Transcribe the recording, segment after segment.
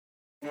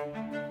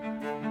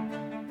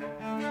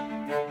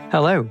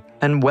Hello,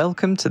 and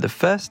welcome to the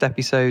first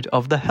episode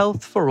of the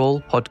Health for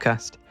All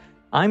podcast.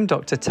 I'm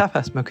Dr.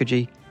 Tapas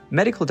Mukherjee,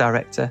 Medical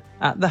Director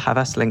at the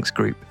Havas Links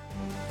Group.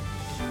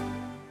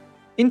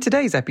 In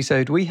today's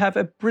episode, we have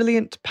a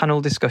brilliant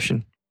panel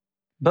discussion.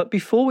 But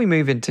before we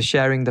move into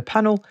sharing the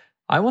panel,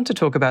 I want to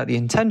talk about the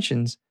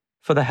intentions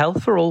for the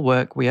Health for All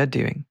work we are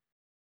doing.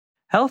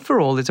 Health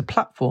for All is a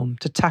platform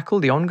to tackle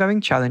the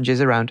ongoing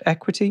challenges around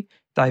equity,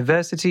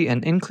 diversity,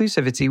 and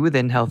inclusivity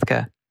within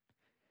healthcare.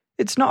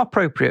 It's not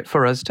appropriate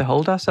for us to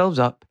hold ourselves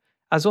up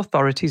as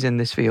authorities in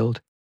this field,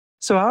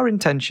 so our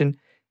intention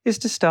is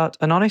to start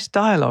an honest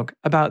dialogue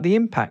about the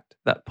impact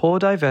that poor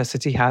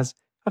diversity has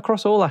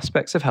across all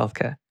aspects of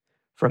healthcare,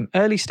 from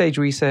early stage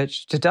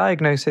research to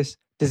diagnosis,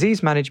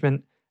 disease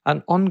management,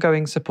 and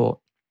ongoing support,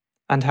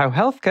 and how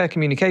healthcare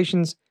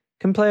communications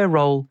can play a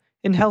role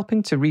in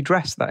helping to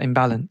redress that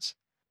imbalance.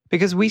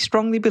 Because we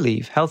strongly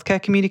believe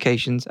healthcare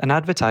communications and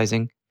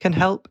advertising can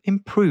help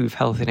improve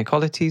health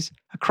inequalities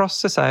across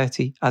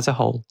society as a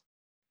whole.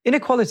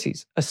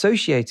 Inequalities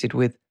associated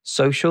with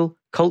social,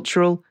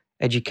 cultural,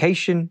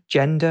 education,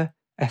 gender,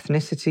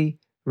 ethnicity,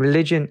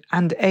 religion,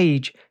 and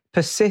age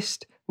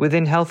persist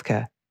within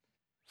healthcare.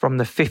 From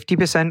the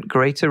 50%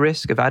 greater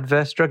risk of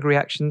adverse drug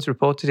reactions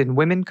reported in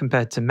women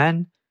compared to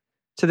men,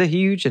 to the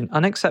huge and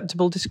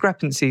unacceptable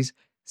discrepancies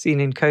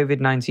seen in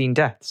COVID-19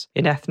 deaths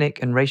in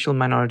ethnic and racial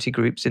minority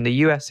groups in the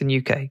US and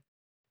UK,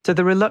 to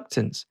the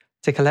reluctance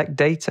to collect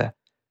data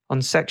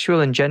on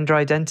sexual and gender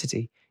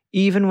identity,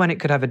 even when it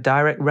could have a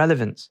direct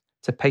relevance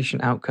to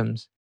patient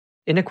outcomes.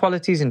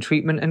 Inequalities in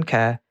treatment and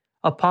care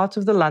are part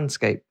of the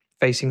landscape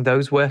facing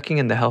those working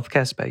in the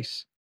healthcare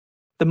space.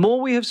 The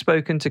more we have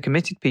spoken to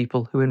committed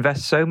people who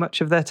invest so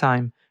much of their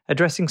time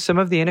addressing some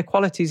of the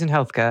inequalities in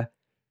healthcare,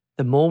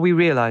 the more we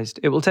realised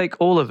it will take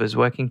all of us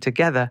working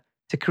together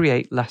to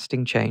create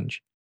lasting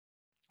change.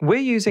 We're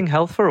using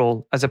Health for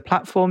All as a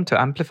platform to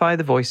amplify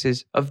the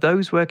voices of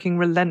those working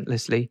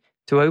relentlessly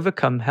to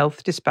overcome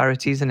health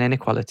disparities and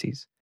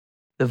inequalities.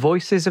 The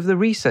voices of the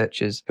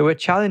researchers who are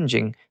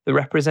challenging the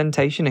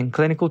representation in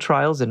clinical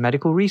trials and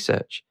medical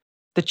research.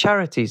 The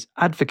charities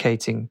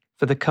advocating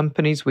for the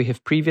companies we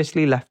have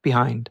previously left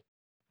behind.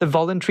 The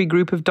voluntary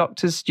group of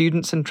doctors,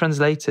 students, and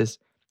translators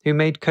who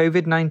made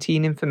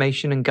COVID-19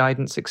 information and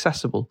guidance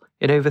accessible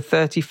in over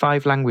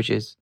 35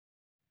 languages.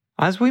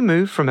 As we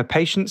move from a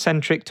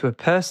patient-centric to a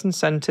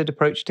person-centered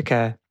approach to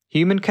care,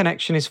 human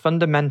connection is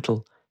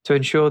fundamental to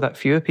ensure that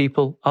fewer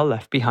people are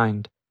left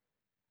behind.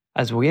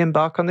 As we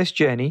embark on this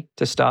journey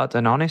to start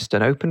an honest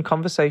and open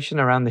conversation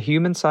around the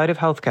human side of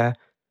healthcare,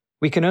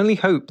 we can only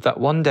hope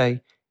that one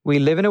day we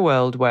live in a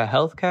world where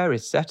healthcare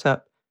is set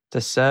up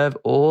to serve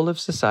all of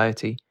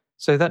society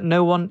so that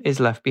no one is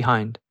left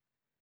behind.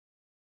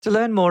 To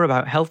learn more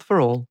about Health for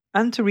All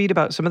and to read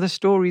about some of the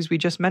stories we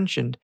just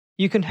mentioned,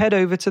 you can head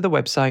over to the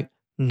website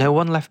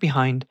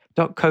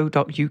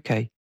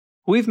nooneleftbehind.co.uk.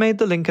 We've made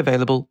the link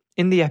available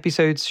in the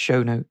episode's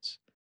show notes.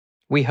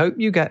 We hope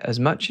you get as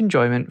much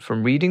enjoyment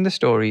from reading the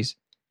stories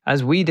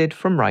as we did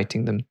from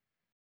writing them.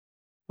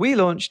 We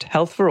launched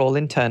Health for All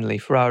internally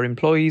for our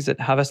employees at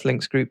Havas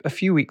Links Group a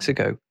few weeks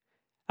ago,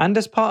 and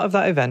as part of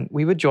that event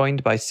we were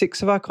joined by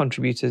 6 of our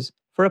contributors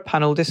for a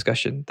panel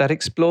discussion that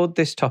explored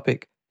this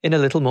topic in a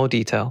little more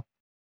detail.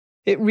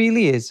 It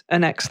really is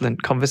an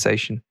excellent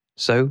conversation,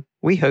 so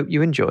we hope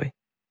you enjoy.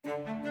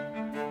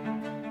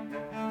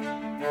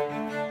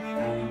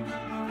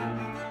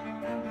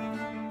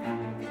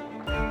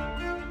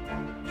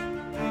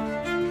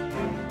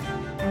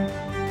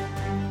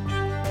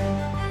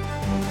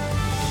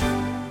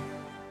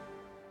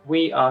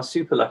 We are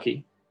super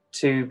lucky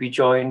to be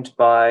joined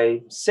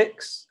by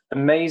 6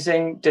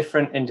 amazing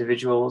different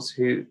individuals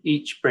who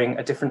each bring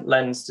a different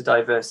lens to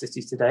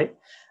diversity today.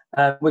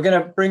 We're going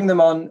to bring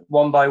them on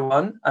one by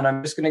one, and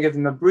I'm just going to give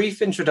them a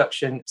brief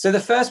introduction. So the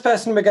first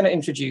person we're going to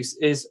introduce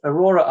is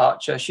Aurora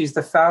Archer. She's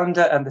the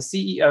founder and the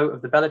CEO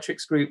of the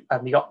Bellatrix Group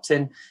and the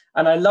Opt-in.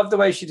 And I love the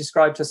way she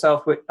described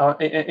herself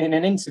in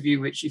an interview,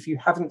 which if you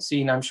haven't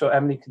seen, I'm sure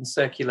Emily can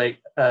circulate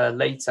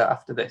later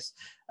after this.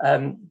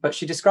 But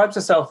she describes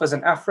herself as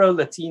an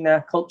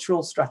Afro-Latina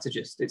cultural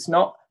strategist. It's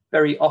not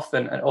very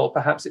often, or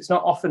perhaps it's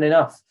not often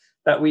enough,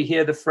 that we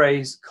hear the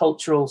phrase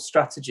cultural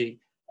strategy.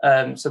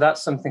 So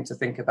that's something to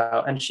think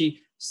about. And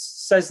she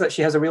says that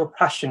she has a real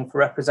passion for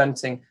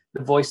representing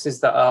the voices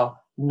that are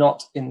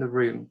not in the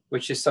room,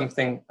 which is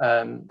something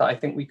that I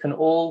think we can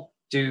all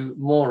do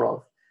more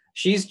of.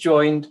 She's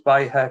joined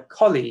by her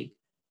colleague,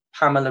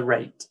 Pamela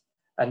Raitt.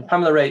 And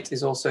Pamela Raitt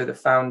is also the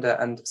founder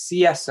and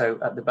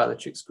CSO at the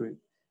Bellatrix Group.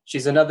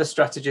 She's another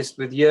strategist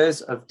with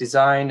years of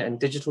design and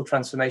digital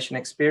transformation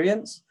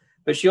experience,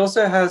 but she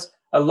also has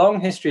a long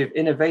history of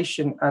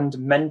innovation and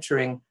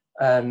mentoring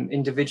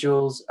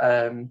individuals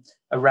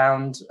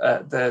around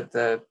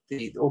the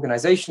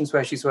organizations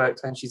where she's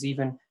worked, and she's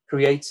even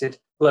created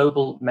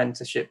global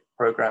mentorship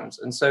programs.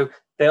 And so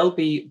they'll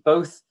be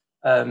both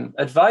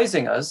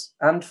advising us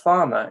and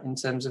pharma in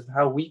terms of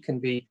how we can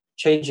be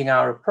changing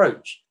our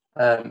approach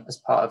as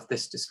part of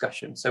this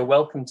discussion. So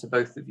welcome to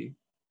both of you.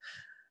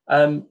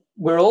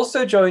 We're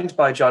also joined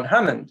by John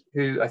Hammond,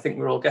 who I think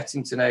we're all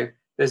getting to know.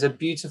 There's a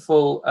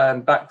beautiful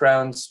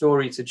background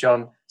story to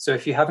John. So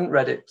if you haven't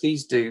read it,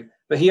 please do.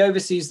 But he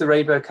oversees the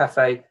Rainbow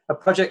Cafe, a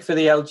project for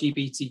the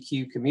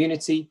LGBTQ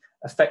community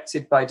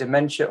affected by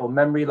dementia or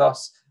memory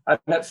loss. And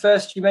at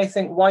first, you may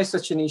think, why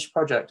such a niche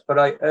project? But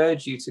I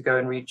urge you to go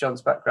and read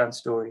John's background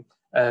story,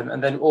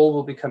 and then all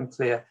will become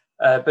clear.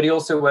 But he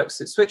also works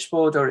at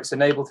Switchboard, or it's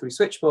enabled through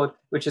Switchboard,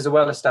 which is a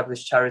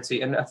well-established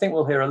charity. And I think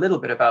we'll hear a little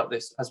bit about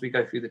this as we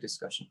go through the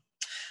discussion.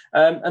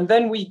 And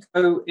then we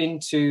go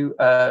into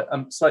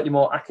a slightly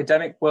more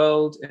academic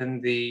world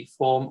in the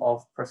form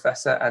of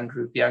Professor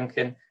Andrew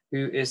Bianchin,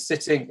 who is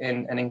sitting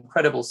in an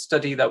incredible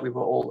study that we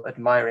were all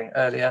admiring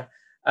earlier.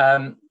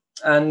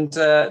 And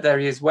there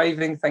he is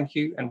waving, thank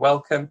you and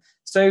welcome.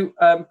 So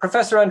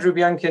Professor Andrew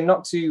Bianchin,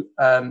 not to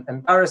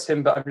embarrass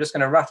him, but I'm just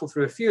going to rattle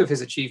through a few of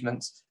his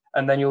achievements,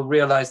 and then you'll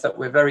realize that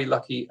we're very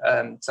lucky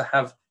to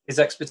have his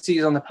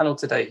expertise on the panel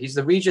today. He's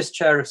the Regis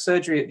Chair of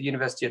Surgery at the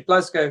University of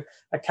Glasgow,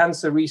 a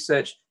Cancer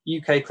Research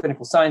UK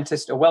clinical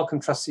scientist, a Wellcome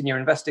Trust senior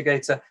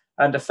investigator,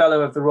 and a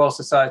fellow of the Royal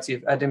Society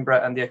of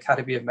Edinburgh and the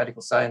Academy of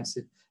Medical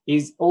Sciences.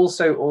 He's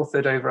also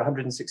authored over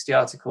 160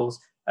 articles,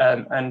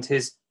 and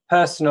his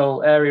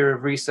personal area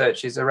of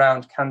research is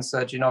around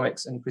cancer,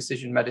 genomics, and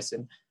precision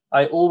medicine.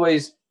 I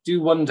always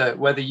do wonder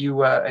whether you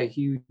were a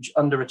huge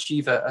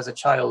underachiever as a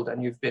child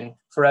and you've been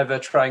forever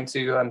trying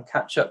to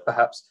catch up,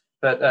 perhaps.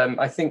 But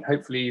I think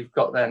hopefully you've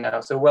got there now.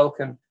 So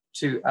welcome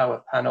to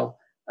our panel.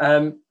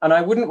 And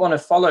I wouldn't want to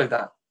follow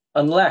that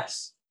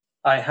unless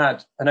I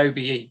had an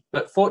OBE.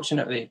 But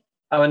fortunately,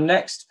 our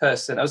next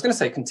person, I was going to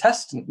say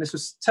contestant, this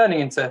was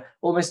turning into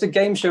almost a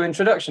game show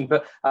introduction,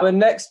 but our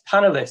next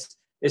panelist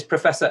is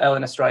Professor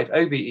Eleanor Stride,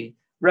 OBE,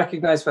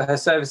 recognized for her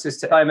services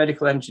to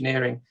biomedical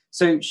engineering.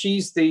 So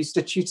she's the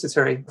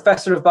statutory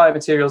professor of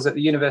biomaterials at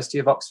the University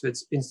of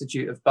Oxford's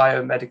Institute of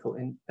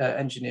Biomedical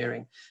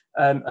Engineering.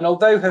 And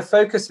although her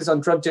focus is on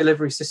drug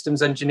delivery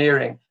systems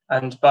engineering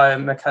and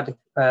biomedical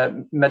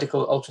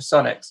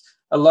ultrasonics,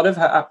 a lot of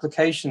her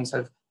applications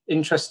have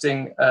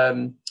interesting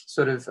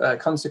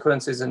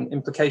consequences and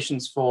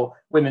implications for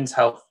women's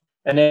health,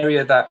 an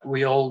area that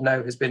we all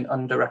know has been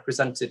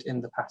underrepresented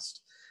in the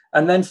past.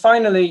 And then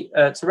finally,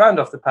 to round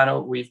off the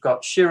panel, we've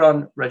got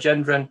Shiron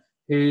Rajendran,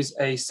 who's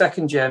a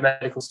second-year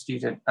medical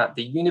student at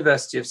the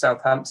University of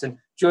Southampton,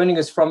 joining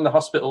us from the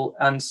hospital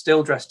and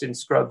still dressed in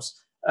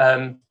scrubs,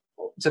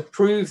 to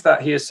prove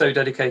that he is so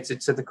dedicated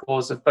to the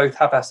cause of both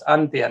Havas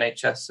and the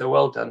NHS. So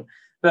well done.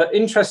 But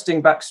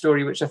interesting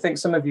backstory, which I think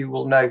some of you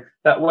will know,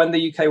 that when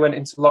the UK went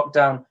into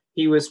lockdown,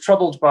 he was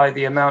troubled by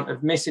the amount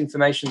of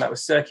misinformation that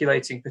was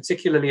circulating,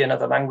 particularly in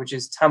other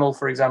languages, Tamil,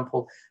 for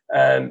example.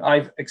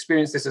 I've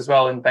experienced this as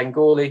well in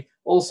Bengali,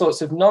 all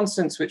sorts of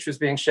nonsense which was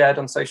being shared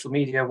on social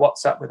media,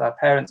 WhatsApp with our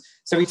parents.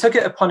 So he took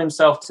it upon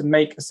himself to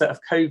make a set of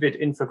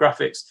COVID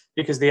infographics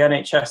because the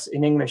NHS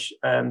in English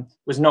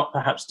was not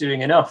perhaps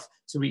doing enough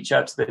to reach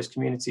out to those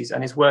communities.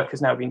 And his work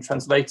has now been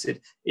translated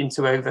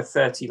into over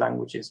 30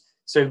 languages.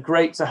 So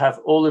great to have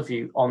all of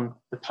you on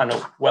the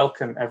panel.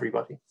 Welcome,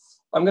 everybody.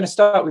 I'm going to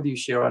start with you,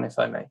 Shiron, if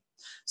I may.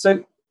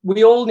 So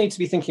we all need to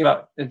be thinking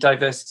about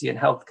diversity in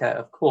healthcare,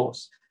 of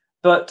course.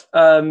 But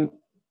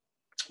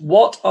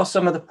what are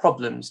some of the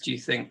problems, do you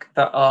think,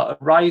 that are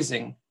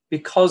arising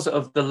because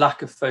of the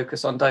lack of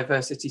focus on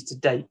diversity to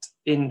date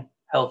in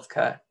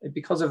healthcare,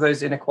 because of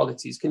those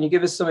inequalities? Can you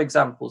give us some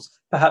examples,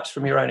 perhaps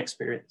from your own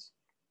experience?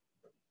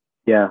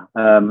 Yeah,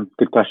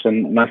 good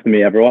question. Nice to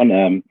meet everyone.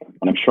 And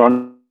I'm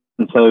Shiron.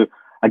 So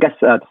I guess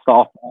to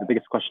start off, the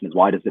biggest question is,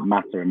 why does it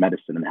matter in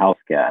medicine and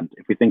healthcare? And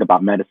if we think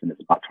about medicine,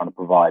 it's about trying to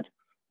provide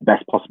the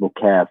best possible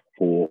care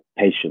for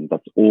patients.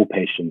 That's all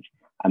patients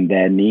and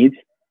their needs.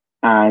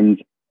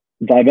 And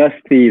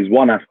diversity is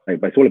one aspect,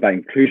 but it's all about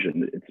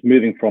inclusion. It's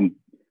moving from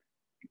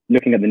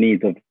looking at the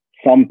needs of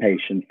some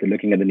patients to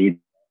looking at the needs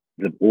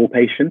of all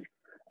patients.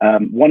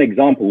 One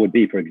example would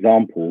be, for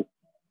example,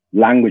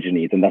 language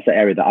needs, and that's the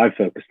area that I've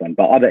focused on.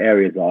 But other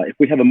areas are, if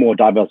we have a more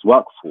diverse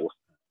workforce,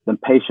 then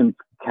patients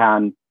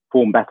can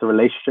form better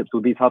relationships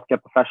with these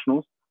healthcare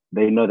professionals.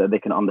 They know that they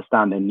can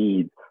understand their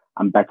needs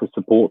and better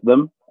support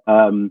them.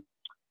 And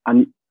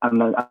as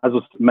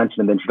was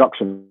mentioned in the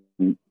introduction,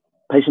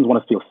 patients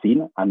want to feel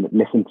seen and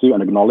listened to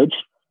and acknowledged.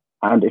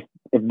 And if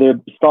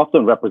the staff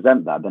don't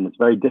represent that, then it's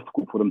very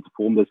difficult for them to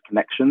form those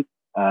connections.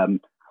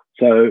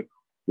 So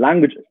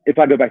language, if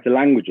I go back to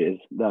languages,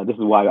 this is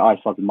why I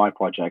started my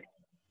project.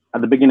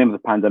 At the beginning of the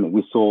pandemic,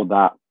 we saw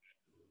that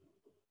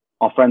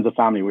our friends and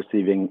family were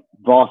receiving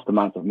vast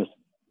amounts of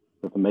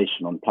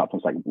misinformation on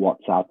platforms like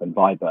WhatsApp and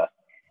Viber.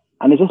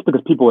 And it's just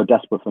because people are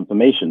desperate for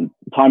information.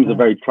 Times are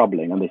very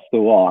troubling, and they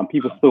still are. And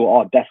people still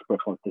are desperate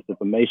for this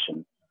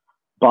information.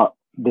 But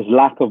this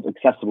lack of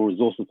accessible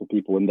resources for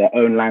people in their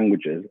own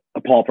languages,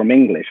 apart from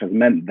English, has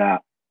meant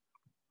that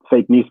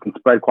fake news can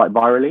spread quite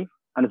virally.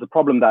 And it's a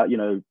problem that,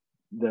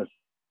 the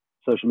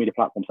social media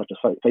platforms such as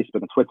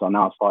Facebook and Twitter are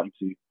now starting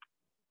to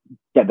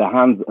get their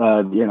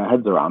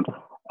heads around.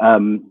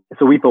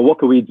 So we thought, what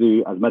can we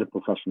do as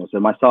medical professionals? So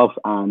myself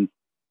and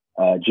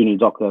junior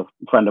doctor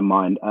friend of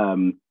mine,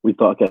 we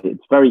thought, okay,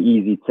 it's very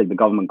easy to take the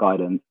government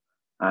guidance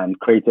and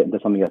create it into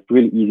something that's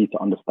really easy to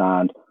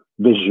understand,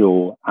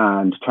 visual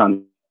and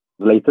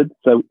translated.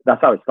 So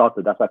that's how it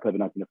started. That's how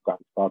COVID-19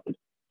 infographics started.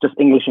 Just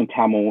English and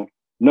Tamil,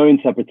 no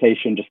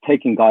interpretation, just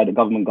taking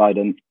government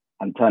guidance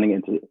and turning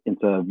it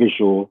into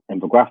visual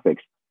infographics.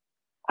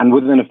 And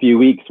within a few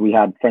weeks, we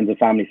had friends and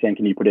family saying,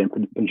 can you put it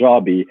in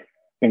Punjabi,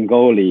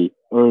 Bengali,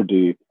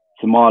 Urdu,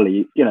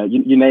 Somali,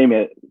 you name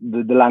it,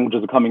 the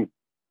languages are coming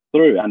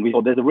through. And we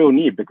thought there's a real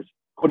need because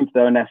according to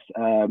the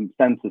ONS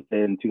census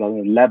in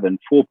 2011,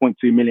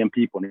 4.2 million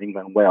people in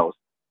England and Wales,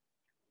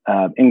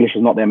 English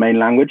is not their main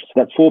language. So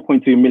that's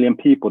 4.2 million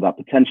people that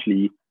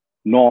potentially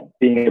not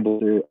being able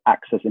to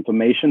access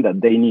information that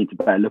they need to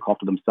better look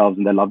after themselves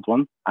and their loved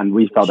ones. And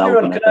we felt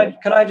Shiron,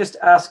 can I just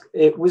ask,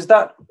 was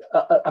that,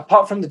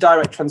 apart from the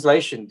direct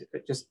translation,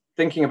 just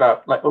thinking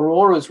about like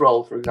Aurora's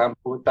role, for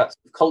example, with that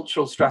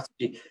cultural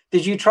strategy,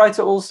 did you try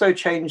to also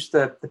change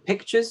the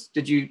pictures?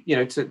 Did you,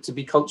 to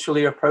be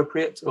culturally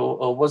appropriate,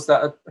 or was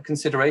that a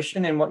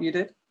consideration in what you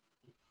did?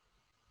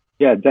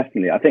 Yeah,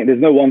 definitely. I think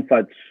there's no one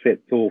size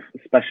fits all,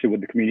 especially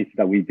with the communities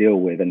that we deal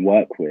with and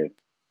work with.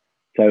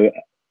 So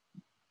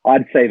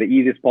I'd say the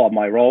easiest part of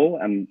my role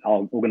and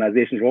our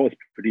organization's role is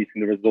producing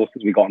the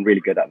resources. We've gotten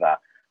really good at that.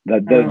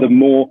 The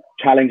more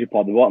challenging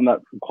part, the one that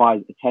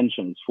requires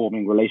attention, is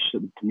forming relationships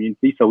with the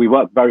community. So we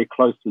work very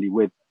closely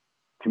with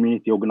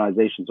community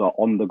organizations who are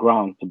on the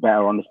ground to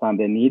better understand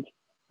their needs.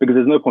 Because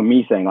there's no point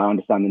me saying I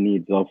understand the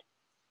needs of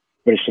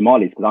British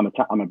Somalis because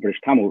I'm a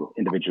British Tamil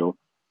individual.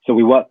 So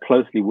we work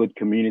closely with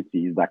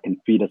communities that can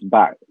feed us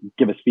back,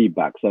 give us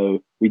feedback. So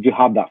we do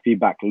have that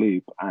feedback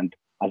loop, and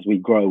as we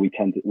grow,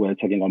 we're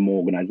taking on more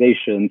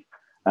organizations.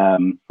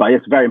 But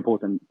it's a very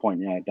important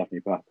point. Yeah,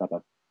 definitely.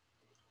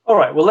 All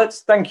right. Well,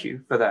 thank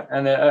you for that.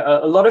 And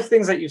a lot of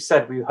things that you've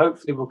said, we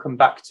hopefully will come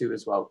back to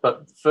as well.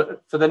 But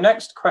for the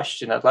next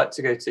question, I'd like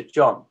to go to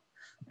John.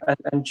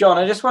 And John,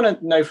 I just want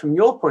to know from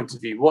your point of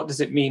view, what does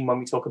it mean when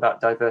we talk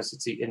about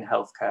diversity in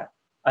healthcare?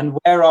 And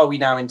where are we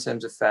now in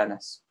terms of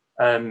fairness,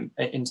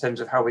 in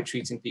terms of how we're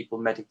treating people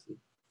medically?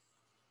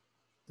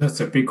 That's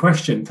a big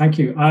question. Thank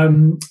you. I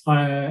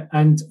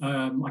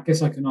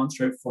guess I can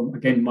answer it from,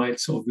 again, my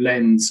sort of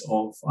lens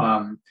of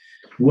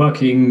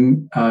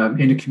working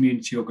in a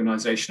community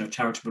organisation, a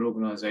charitable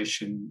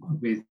organisation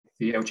with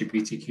the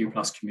LGBTQ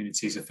plus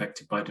communities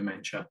affected by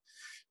dementia.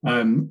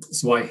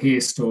 So I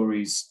hear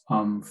stories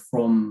from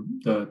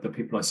the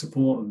people I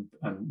support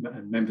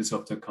and members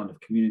of the kind of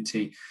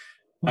community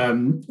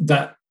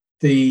that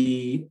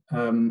the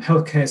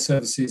healthcare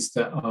services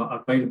that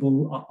are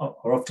available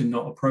are often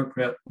not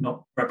appropriate,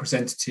 not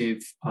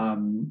representative,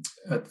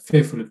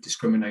 fearful of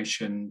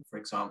discrimination, for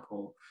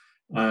example.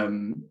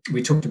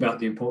 We talked about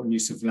the important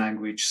use of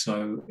language.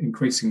 So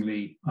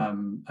increasingly,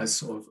 as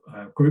sort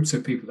of groups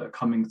of people that are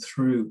coming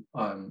through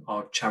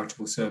our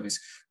charitable service,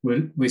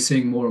 we're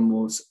seeing more and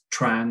more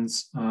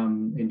trans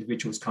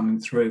individuals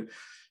coming through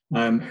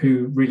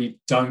who really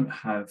don't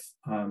have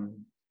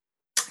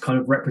kind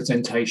of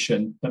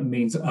representation that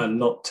means a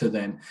lot to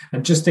them.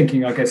 And just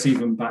thinking, I guess,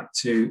 even back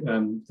to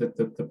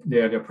the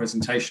earlier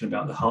presentation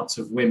about the hearts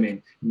of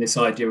women and this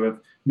idea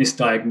of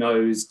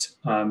misdiagnosed,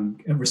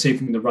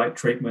 receiving the right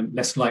treatment,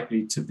 less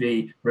likely to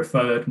be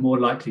referred, more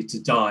likely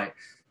to die.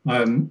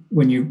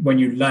 When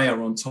you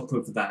layer on top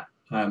of that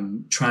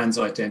trans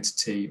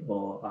identity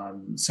or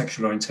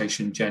sexual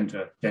orientation,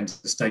 gender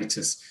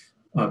status,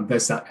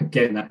 there's that,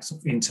 again, that sort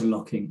of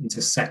interlocking,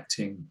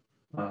 intersecting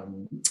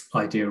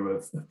idea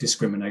of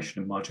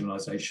discrimination and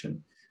marginalisation.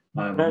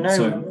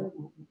 So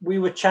we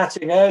were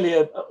chatting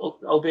earlier,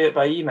 albeit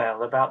by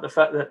email, about the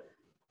fact that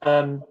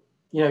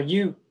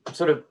you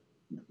sort of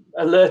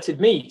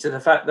alerted me to the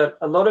fact that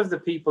a lot of the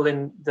people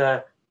in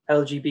the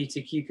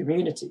LGBTQ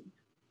community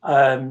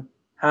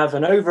have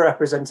an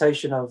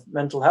overrepresentation of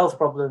mental health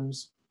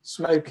problems,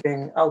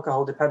 smoking,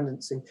 alcohol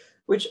dependency,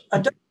 which I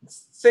don't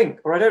think,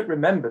 or I don't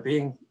remember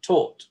being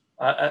taught.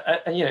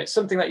 And it's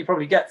something that you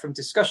probably get from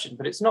discussion,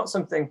 but it's not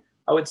something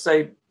I would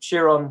say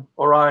Shiron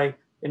or I,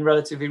 in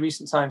relatively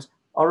recent times,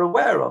 are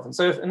aware of. And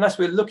so unless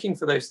we're looking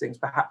for those things,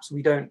 perhaps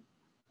we don't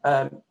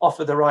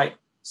offer the right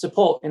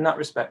support in that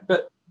respect.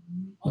 But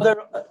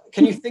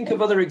can you think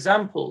of other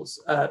examples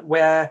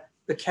where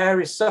the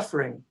care is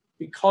suffering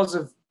because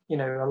of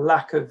a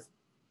lack of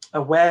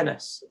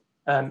awareness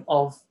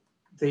of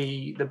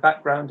the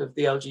background of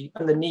the LG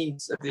and the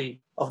needs of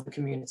the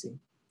community?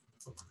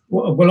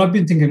 Well, I've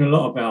been thinking a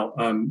lot about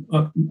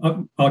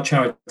our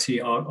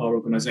charity, our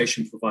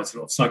organisation provides a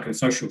lot of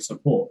psychosocial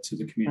support to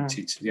the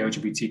community, to the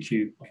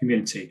LGBTQ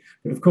community.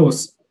 But of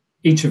course,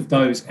 each of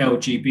those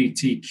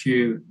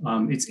LGBTQ,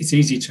 it's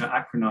easy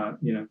to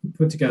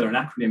put together an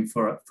acronym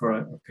for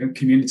a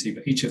community,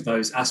 but each of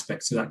those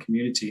aspects of that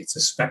community, it's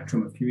a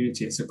spectrum of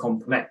community, it's a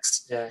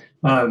complex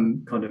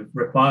kind of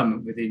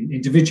requirement within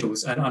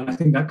individuals. And I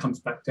think that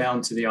comes back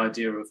down to the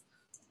idea of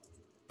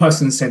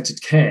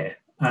person-centred care.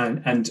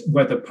 And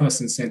whether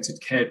person-centred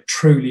care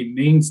truly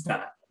means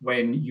that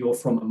when you're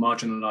from a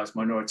marginalised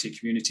minority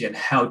community, and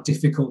how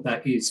difficult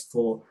that is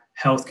for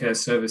healthcare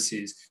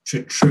services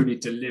should truly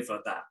deliver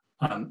that.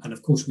 And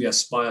of course, we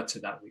aspire to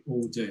that. We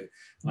all do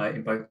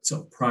in both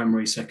sort of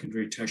primary,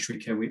 secondary, tertiary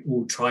care. We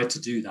all try to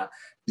do that.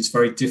 It's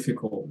very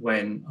difficult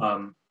when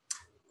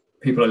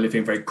people are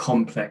living very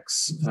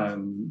complex,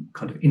 kind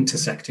of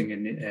intersecting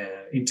and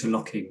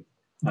interlocking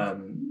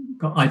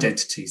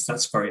identities.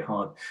 That's very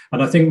hard.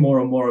 And I think more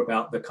and more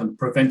about the kind of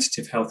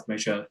preventative health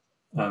measure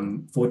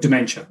for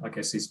dementia, I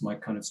guess, is my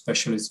kind of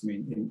specialism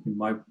in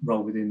my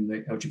role within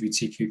the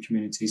LGBTQ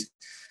communities.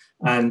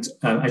 And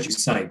as you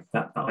say,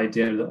 that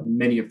idea that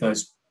many of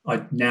those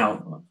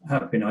now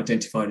have been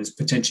identified as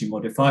potentially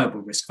modifiable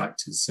risk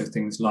factors. So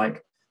things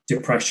like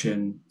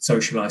depression,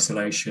 social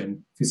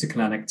isolation,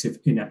 physical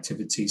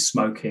inactivity,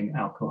 smoking,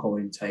 alcohol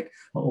intake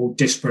are all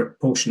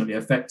disproportionately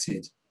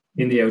affected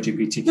in the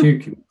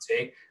LGBTQ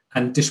community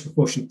and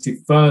disproportionately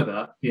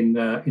further in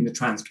the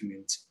trans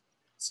community.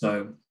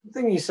 So the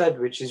thing you said,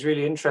 which is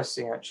really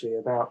interesting actually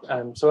about,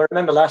 so I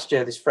remember last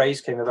year this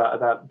phrase came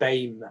about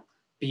BAME,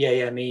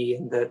 BAME,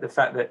 and the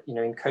fact that, you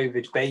know, in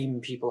COVID,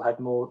 BAME people had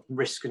more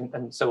risk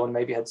and so on,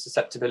 maybe had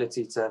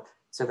susceptibility to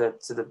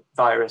the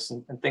virus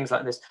and things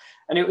like this.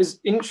 And it was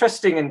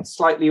interesting and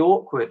slightly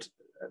awkward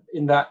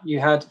in that you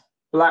had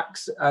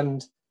Blacks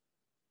and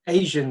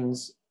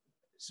Asians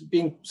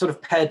being sort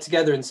of paired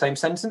together in the same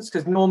sentence,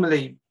 because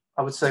normally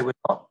I would say we're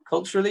not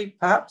culturally,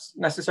 perhaps,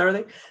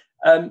 necessarily.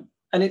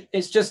 And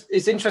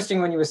it's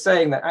interesting when you were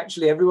saying that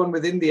actually everyone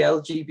within the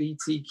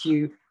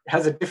LGBTQ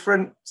has a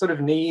different sort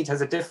of need,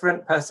 has a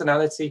different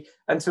personality,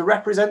 and to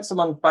represent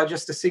someone by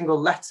just a single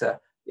letter,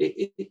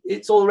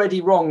 it's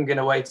already wrong in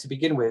a way to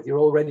begin with. You're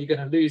already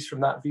going to lose from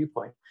that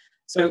viewpoint.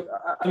 So,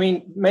 I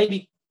mean,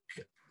 maybe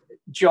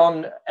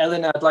John,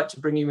 Ellen, I'd like to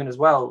bring you in as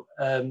well.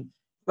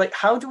 Like,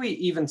 how do we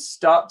even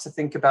start to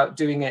think about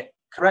doing it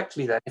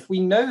correctly then? If we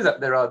know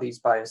that there are these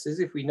biases,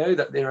 if we know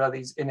that there are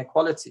these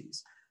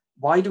inequalities,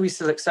 why do we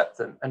still accept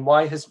them? And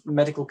why has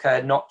medical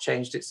care not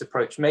changed its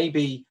approach?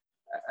 Maybe,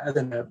 I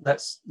don't know,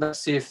 let's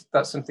see if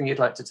that's something you'd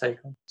like to take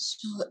on.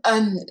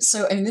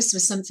 So, I mean, this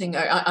was something,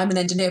 I'm an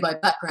engineer by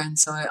background,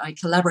 so I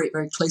collaborate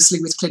very closely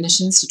with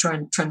clinicians to try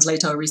and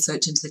translate our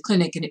research into the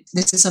clinic. And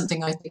this is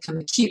something I become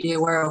acutely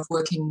aware of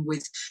working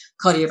with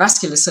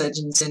cardiovascular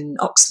surgeons in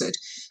Oxford,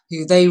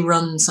 who they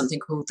run something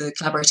called the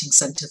Collaborating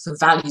Centre for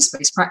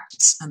Values-Based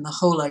Practice. And the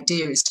whole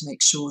idea is to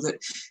make sure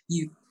that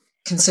you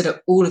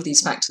consider all of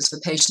these factors for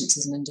patients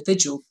as an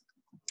individual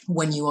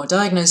when you are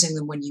diagnosing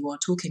them, when you are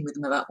talking with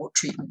them about what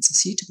treatments are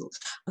suitable.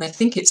 And I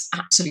think it's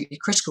absolutely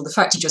critical. The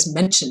fact you just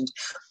mentioned,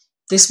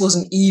 this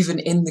wasn't even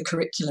in the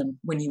curriculum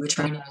when you were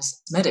training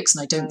as medics,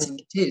 and I don't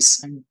think it is.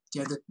 And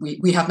you know,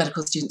 we have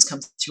medical students come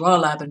through our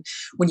lab, and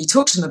when you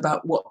talk to them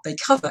about what they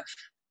cover,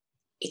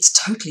 it's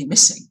totally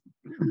missing.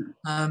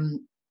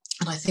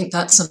 And I think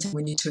that's something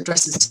we need to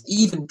address, is to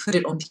even put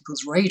it on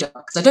people's radar,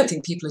 because I don't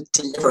think people are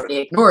deliberately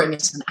ignoring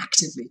it and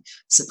actively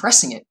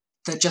suppressing it.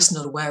 They're just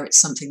not aware it's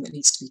something that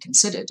needs to be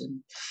considered.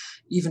 And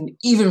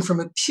even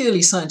from a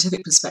purely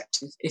scientific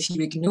perspective, if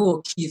you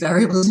ignore key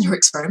variables in your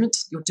experiment,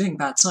 you're doing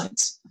bad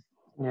science.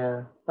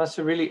 Yeah, that's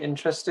a really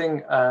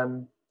interesting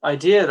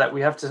idea, that we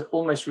have to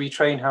almost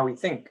retrain how we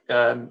think.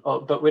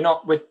 But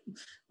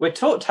we're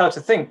taught how to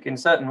think in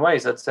certain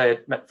ways, I'd say,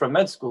 from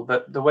med school,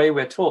 but the way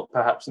we're taught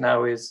perhaps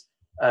now is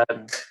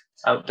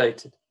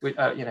outdated,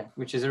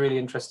 which is a really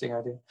interesting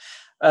idea.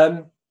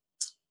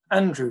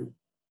 Andrew,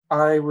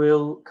 I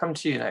will come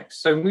to you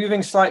next. So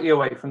moving slightly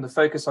away from the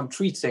focus on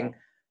treating,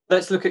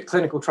 let's look at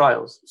clinical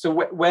trials. So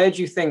where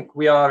do you think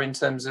we are in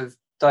terms of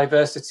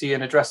diversity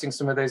and addressing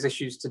some of those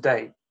issues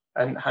today?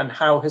 And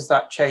how has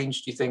that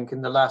changed, do you think,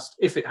 in the last,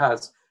 if it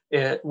has,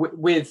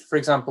 with, for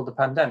example, the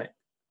pandemic?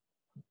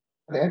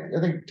 I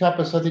think,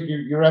 Tapas, I think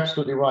you're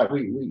absolutely right.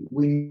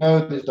 We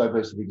know this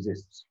diversity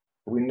exists.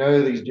 We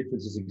know these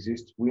differences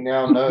exist. We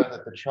now know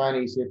that the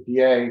Chinese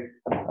FDA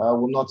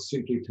will not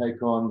simply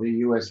take on the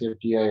US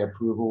FDA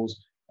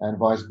approvals and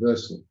vice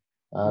versa,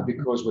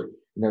 because we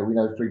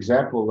know, for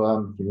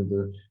example,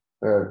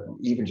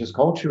 even just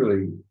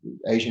culturally,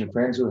 Asian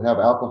friends who have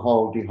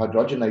alcohol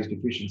dehydrogenase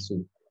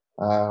deficiency.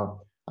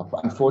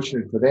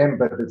 Unfortunate for them,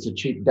 but it's a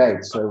cheap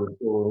date, so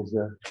it's always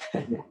a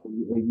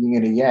yin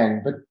and a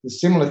yang. But the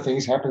similar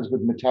things happens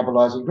with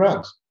metabolizing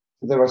drugs.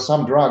 So there are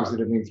some drugs that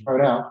have been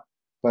thrown out,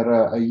 but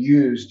are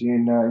used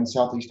in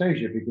Southeast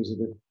Asia because of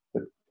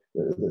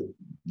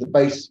the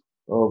base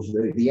of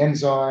the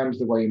enzymes,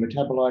 the way you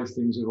metabolize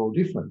things are all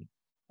different.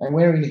 And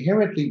we're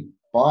inherently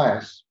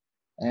biased.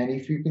 And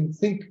if you can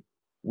think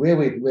where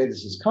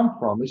this has come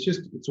from,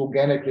 it's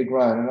organically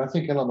grown. And I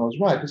think Eleanor was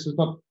right. This is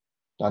not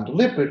done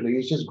deliberately.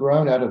 It's just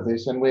grown out of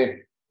this. And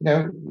we're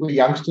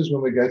youngsters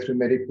when we go through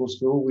medical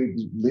school.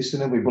 We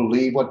listen and we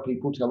believe what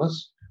people tell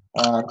us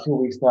until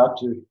we start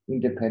to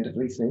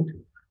independently think.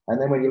 And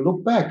then when you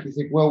look back, you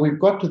think, well, we've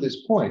got to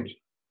this point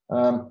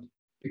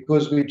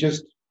because we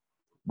just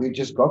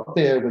got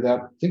there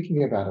without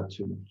thinking about it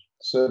too much.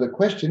 So the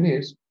question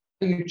is,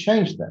 how do you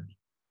change that?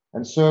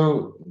 And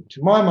so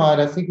to my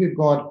mind, I think we've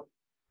got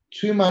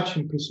too much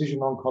in precision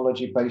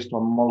oncology based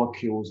on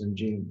molecules and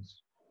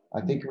genes. I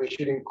think we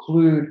should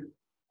include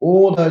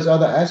all those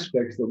other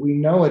aspects that we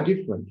know are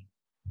different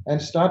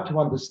and start to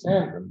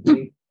understand them.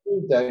 We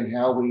include that in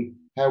how we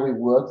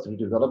work to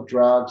develop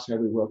drugs, how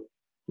we work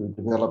to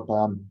develop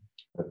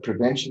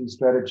prevention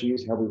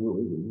strategies, how we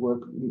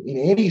work in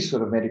any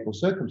sort of medical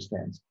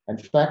circumstance,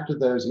 and factor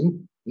those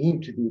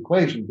into the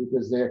equation,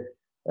 because they're,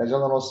 as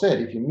Eleanor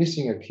said, if you're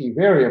missing a key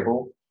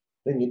variable,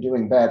 then you're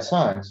doing bad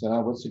science. And I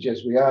would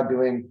suggest we are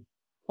doing,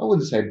 I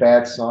wouldn't say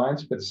bad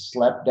science, but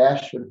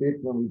slapdash a bit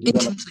when we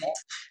develop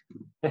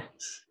that.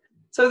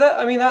 So that,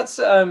 I mean, that's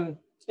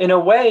in a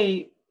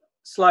way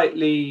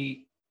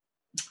slightly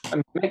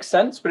makes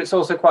sense, but it's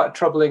also quite a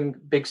troubling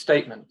big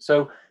statement.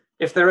 So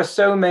if there are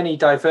so many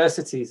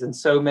diversities and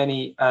so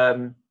many,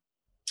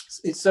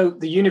 it's so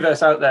the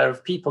universe out there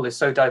of people is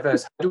so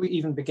diverse, how do we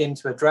even begin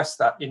to address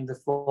that in the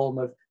form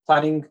of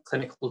planning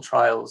clinical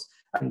trials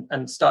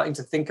and starting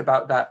to think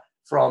about that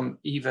from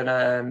even,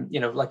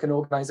 like an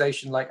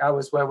organization like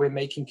ours where we're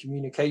making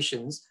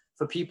communications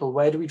for people?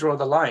 Where do we draw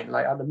the line?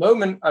 Like at the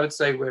moment, I would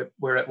say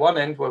we're at one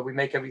end where we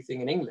make everything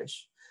in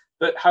English,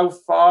 but how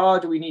far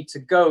do we need to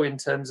go in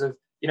terms of,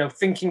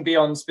 thinking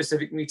beyond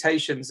specific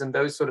mutations and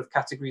those sort of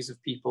categories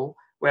of people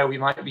where we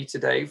might be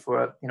today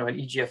for an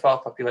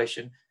EGFR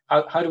population?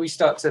 How do we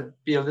start to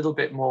be a little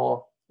bit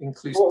more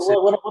inclusive?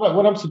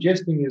 What I'm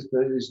suggesting is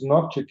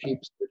not to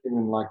keep sticking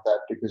them like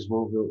that, because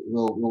we'll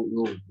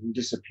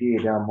disappear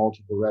down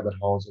multiple rabbit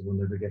holes and we'll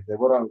never get there.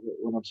 What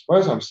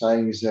I'm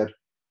saying is that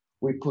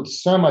we put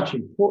so much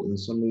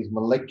importance on these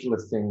molecular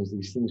things,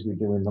 these things we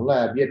do in the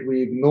lab, yet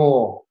we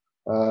ignore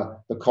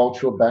the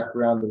cultural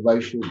background, the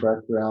racial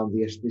background,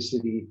 the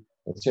ethnicity,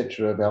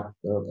 etc.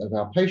 of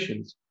our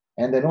patients,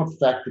 and they're not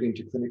factored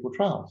into clinical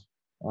trials.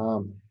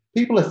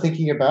 People are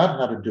thinking about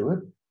how to do it,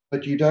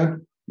 but you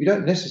don't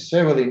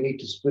necessarily need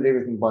to split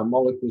everything by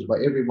molecules, by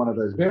every one of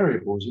those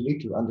variables. You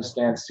need to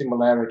understand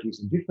similarities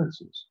and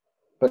differences,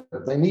 but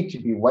they need to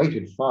be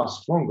weighted far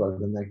stronger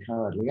than they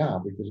currently are,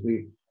 because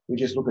we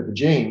just look at the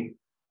gene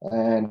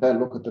and don't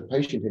look at the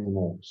patient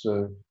anymore.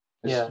 So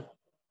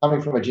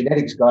coming from a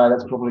genetics guy,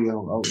 that's probably in a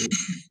lot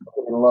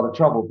of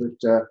trouble.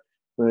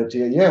 But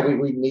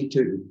we need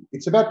to.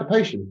 It's about the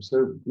patient.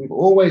 So we've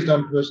always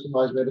done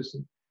personalized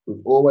medicine.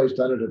 We've always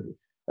done it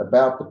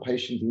about the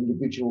patient, the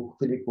individual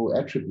clinical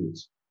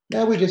attributes.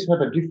 Now we just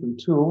have a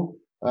different tool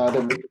that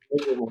we can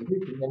measure more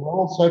deeply, and we're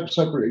all so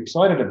super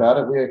excited about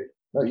it.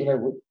 We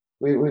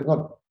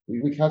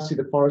can't see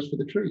the forest for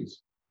the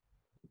trees.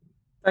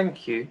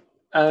 Thank you.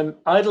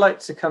 I'd like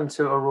to come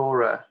to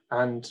Aurora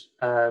and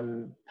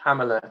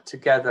Pamela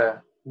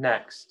together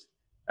next,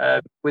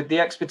 with the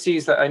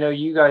expertise that I know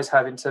you guys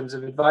have in terms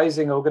of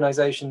advising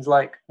organizations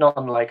not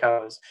unlike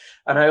ours.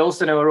 And I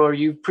also know, Aurora,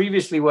 you've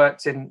previously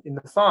worked in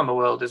the pharma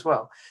world as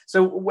well.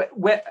 So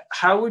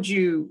how would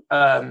you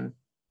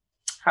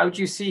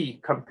see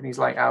companies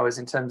like ours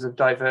in terms of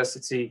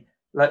diversity?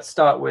 Let's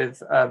start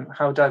with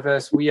how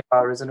diverse we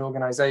are as an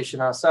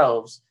organization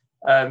ourselves.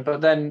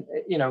 But then,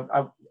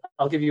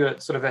 I'll give you a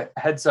sort of a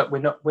heads up.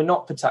 We're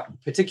not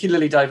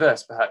particularly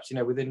diverse, perhaps,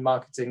 within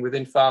marketing,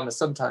 within pharma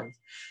sometimes.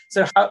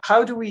 So how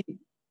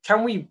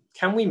can we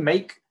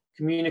make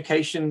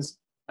communications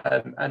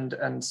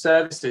and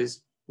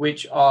services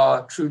which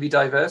are truly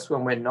diverse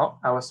when we're not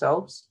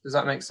ourselves? Does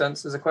that make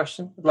sense as a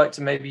question? I'd like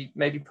to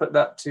maybe put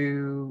that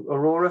to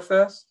Aurora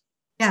first.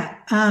 Yeah.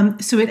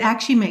 So it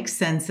actually makes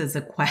sense as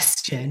a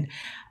question.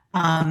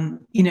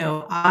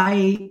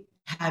 I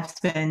have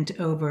spent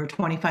over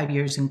 25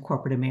 years in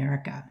corporate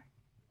America.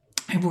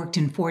 I've worked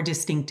in 4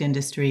 distinct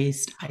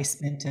industries. I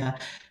spent a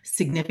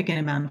significant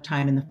amount of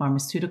time in the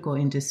pharmaceutical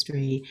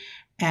industry.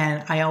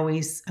 And I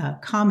always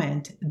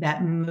comment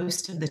that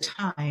most of the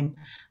time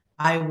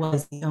I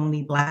was the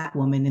only Black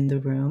woman in the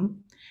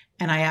room,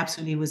 and I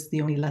absolutely was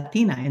the only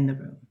Latina in the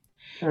room.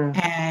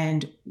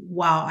 And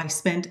while I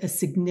spent a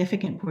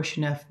significant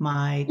portion of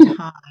my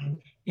time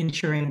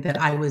ensuring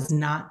that I was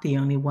not the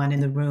only one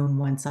in the room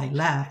once I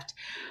left,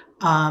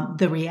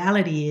 the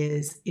reality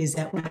is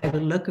that when I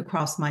would look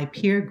across my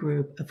peer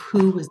group of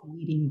who was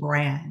leading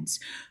brands,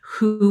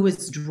 who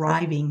was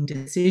driving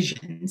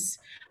decisions,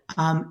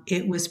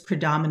 it was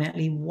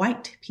predominantly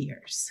white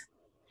peers.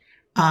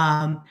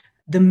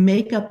 The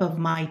makeup of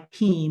my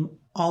team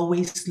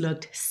always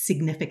looked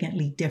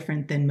significantly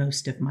different than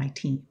most of my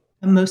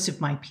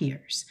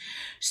peers.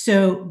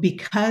 So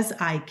because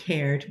I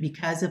cared,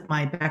 because of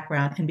my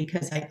background, and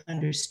because I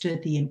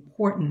understood the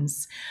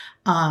importance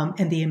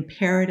and the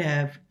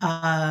imperative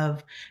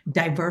of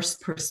diverse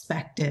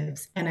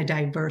perspectives and a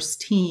diverse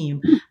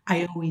team,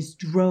 I always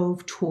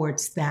drove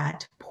towards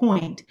that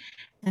point.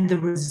 And the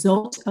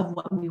result of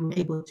what we were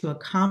able to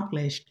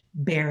accomplish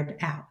bared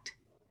out.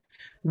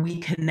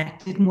 We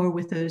connected more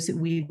with those that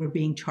we were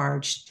being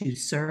charged to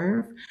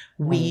serve.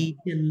 We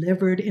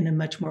delivered in a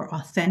much more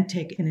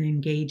authentic and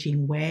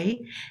engaging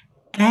way,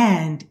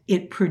 and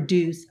it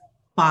produced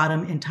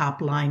bottom and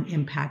top line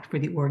impact for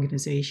the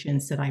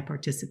organizations that I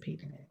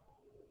participated in.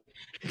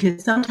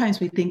 Because sometimes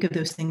we think of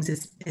those things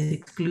as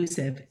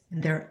exclusive,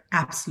 and they're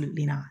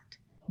absolutely not.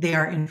 They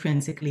are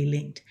intrinsically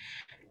linked.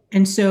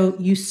 And so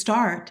you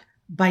start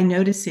by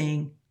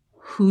noticing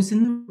who's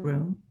in the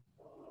room,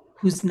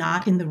 who's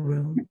not in the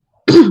room.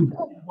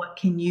 What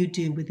can you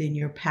do within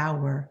your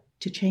power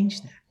to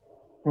change that?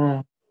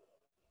 Mm.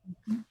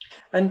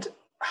 And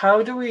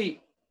how do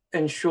we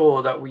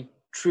ensure that we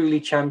truly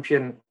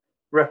champion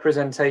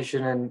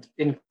representation and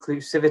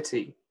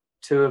inclusivity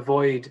to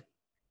avoid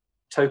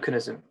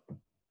tokenism?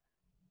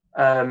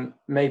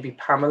 Maybe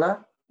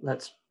Pamela,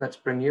 let's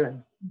bring you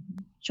in.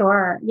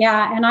 Sure.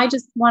 Yeah. And I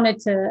just wanted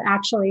to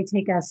actually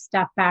take a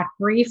step back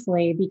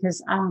briefly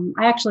because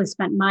I actually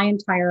spent my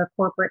entire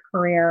corporate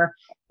career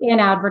in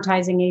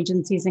advertising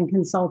agencies and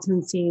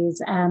consultancies.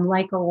 And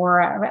like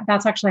Aurora,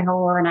 that's actually how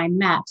Aurora and I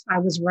met. I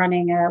was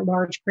running a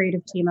large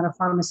creative team at a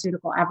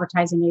pharmaceutical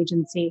advertising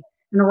agency,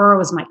 and Aurora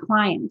was my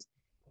client.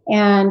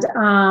 And,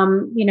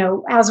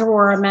 as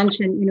Aurora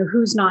mentioned,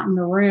 who's not in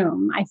the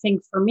room? I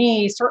think for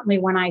me, certainly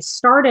when I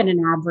started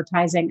in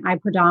advertising, I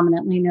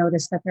predominantly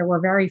noticed that there were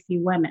very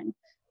few women.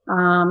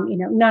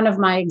 None of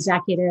my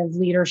executive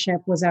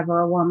leadership was ever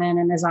a woman.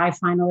 And as I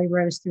finally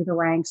rose through the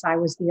ranks, I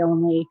was the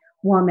only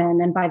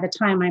woman. And by the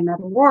time I met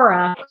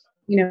Aurora,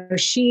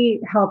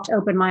 she helped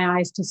open my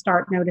eyes to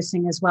start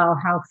noticing as well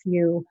how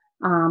few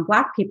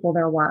Black people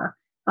there were.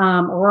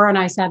 Aurora and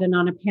I sat in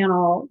on a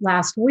panel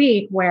last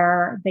week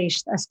where a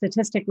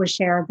statistic was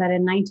shared that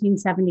in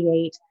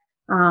 1978,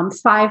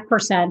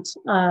 5%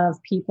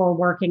 of people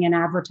working in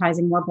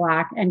advertising were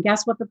Black. And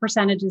guess what the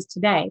percentage is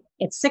today?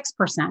 It's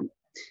 6%.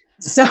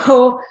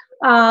 So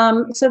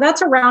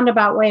that's a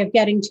roundabout way of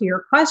getting to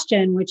your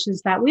question, which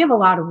is that we have a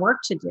lot of work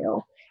to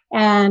do.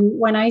 And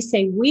when I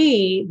say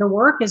we, the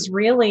work is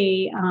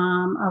really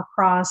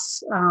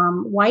across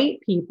white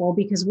people,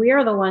 because we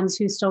are the ones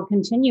who still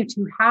continue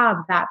to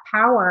have that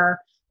power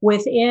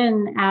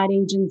within ad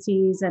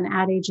agencies and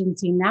ad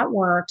agency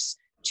networks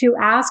to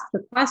ask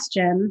the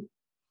question,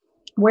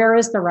 where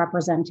is the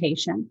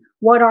representation?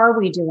 What are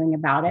we doing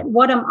about it?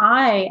 What am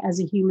I as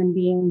a human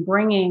being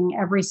bringing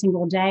every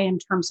single day in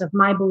terms of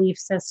my belief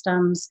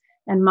systems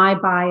and my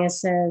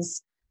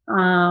biases,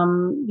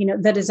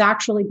 that is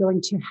actually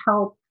going to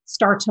help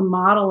start to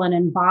model and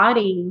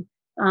embody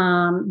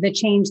the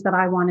change that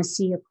I want to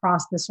see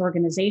across this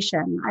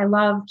organization. I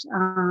loved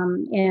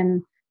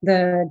in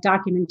the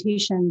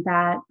documentation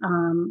that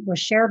was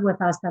shared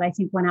with us that I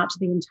think went out to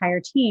the entire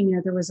team.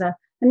 There was a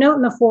note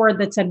in the forward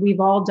that said, we've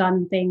all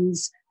done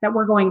things that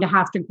we're going to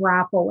have to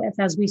grapple with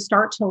as we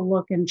start to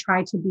look and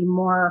try to be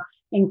more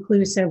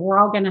inclusive. We're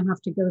all going to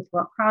have to go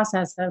through a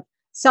process of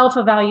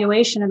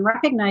self-evaluation and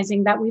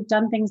recognizing that we've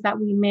done things that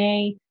we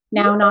may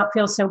now not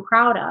feel so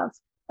proud of.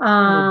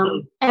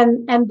 And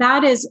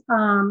that is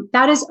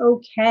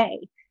okay.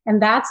 And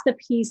that's the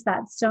piece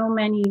that so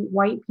many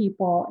white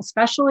people,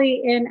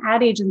 especially in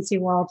ad agency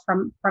world,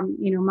 from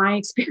my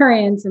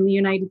experience in the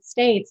United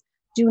States,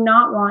 do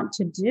not want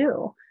to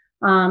do.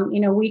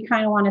 We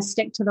kind of want to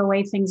stick to the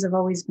way things have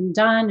always been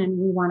done, and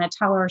we want to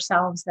tell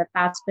ourselves that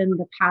that's been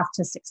the path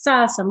to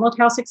success. And look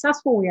how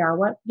successful we are.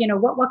 What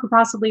could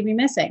possibly be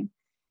missing?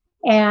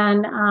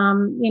 And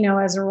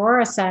as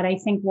Aurora said, I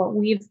think what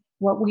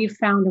we've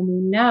found and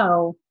we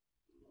know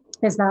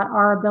is that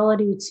our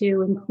ability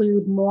to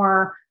include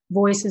more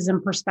voices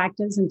and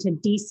perspectives and to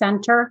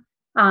decenter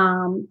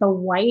the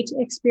white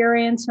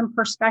experience and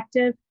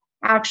perspective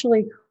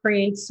actually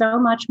creates so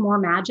much more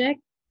magic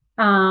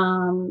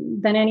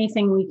than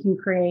anything we can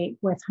create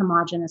with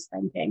homogenous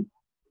thinking.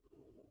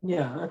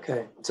 Yeah,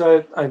 okay.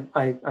 So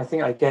I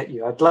think I get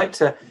you. I'd like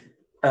to,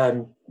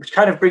 which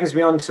kind of brings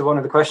me on to one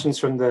of the questions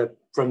from the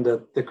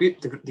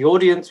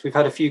audience. We've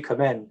had a few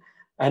come in,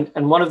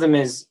 and one of them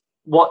is,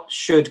 what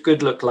should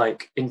good look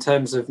like in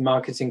terms of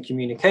marketing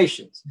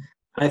communications?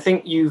 And I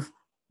think you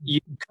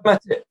come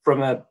at it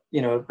from a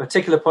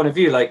particular point of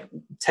view, like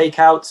take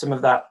out some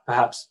of that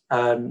perhaps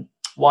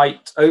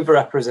white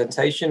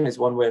overrepresentation is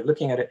one way of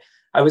looking at it.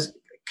 I was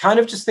kind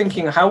of just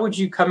thinking, how would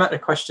you come at a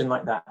question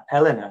like that,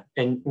 Helena,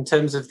 in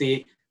terms of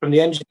from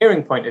the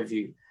engineering point of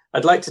view?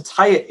 I'd like to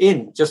tie it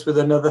in just with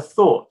another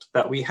thought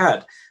that we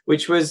had,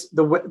 which was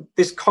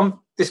this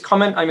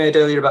comment I made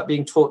earlier about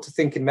being taught to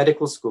think in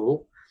medical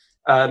school.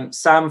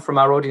 Sam from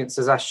our audience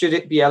has asked, should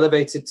it be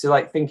elevated to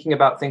like thinking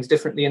about things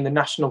differently in the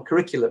national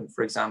curriculum,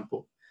 for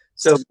example?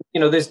 So,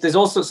 there's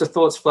all sorts of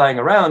thoughts flying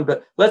around,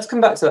 but let's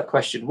come back to that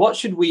question. What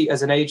should we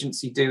as an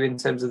agency do in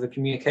terms of the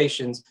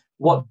communications?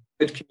 What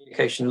could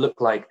communication look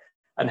like?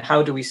 And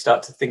how do we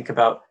start to think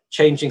about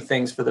changing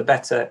things for the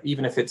better,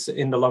 even if it's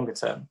in the longer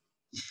term?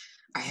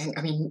 I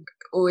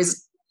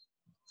always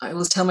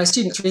tell my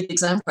students, read the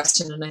exam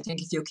question, and I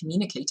think if you're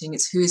communicating,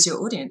 it's who is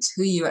your audience?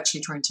 Who are you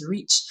actually trying to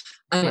reach?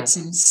 And It's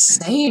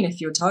insane if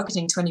you're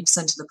targeting 20%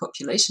 of the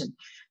population.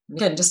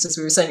 Again, just as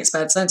we were saying, it's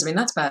bad science.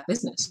 That's bad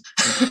business.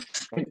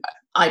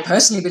 I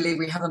personally believe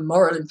we have a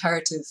moral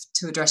imperative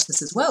to address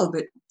this as well,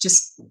 but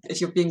just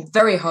if you're being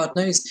very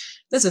hard-nosed,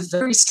 there's a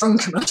very strong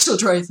commercial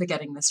drive for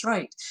getting this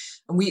right.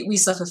 And we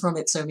suffer from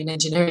it. So,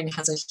 engineering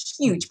has a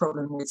huge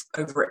problem with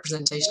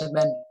overrepresentation of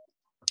men.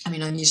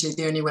 I'm usually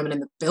the only woman in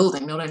the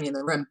building, not only in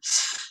the room.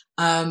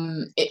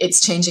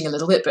 It's changing a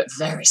little bit, but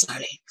very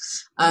slowly.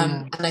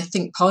 And I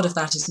think part of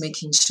that is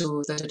making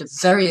sure that at a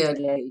very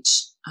early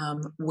age,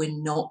 we're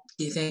not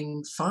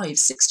giving 5,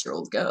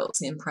 6-year-old girls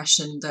the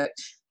impression that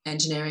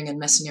engineering and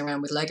messing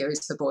around with Lego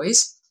is for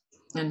boys.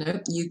 And no,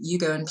 you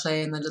go and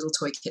play in the little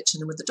toy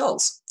kitchen and with the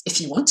dolls. If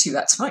you want to,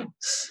 that's fine.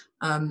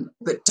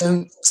 But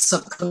don't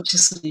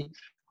subconsciously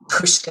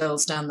push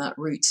girls down that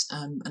route.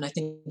 And I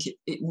think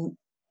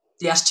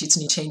the attitudes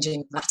need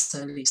changing that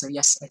early. So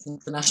yes, I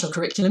think the national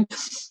curriculum,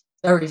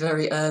 very,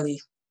 very early,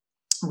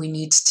 we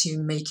need to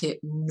make it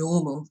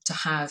normal to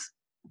have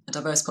a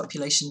diverse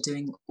population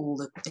doing all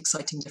the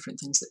exciting different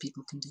things that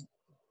people can do.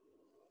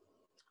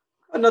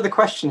 Another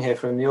question here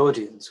from the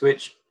audience,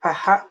 which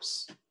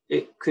perhaps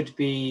it could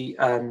be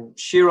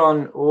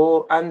Shiron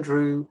or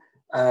Andrew,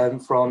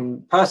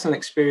 from personal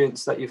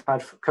experience that you've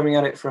had coming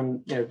at it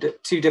from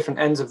two different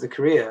ends of the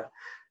career,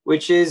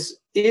 which is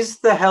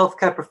the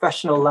healthcare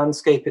professional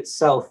landscape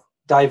itself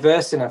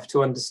diverse enough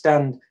to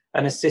understand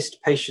and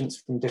assist patients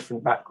from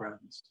different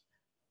backgrounds?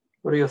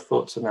 What are your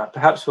thoughts on that?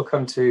 Perhaps we'll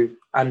come to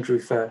Andrew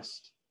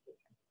first.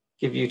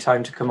 Give you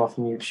time to come off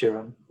mute,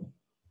 Shiron.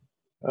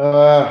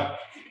 The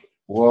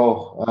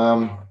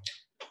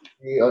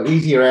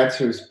easier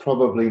answer is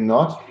probably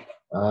not.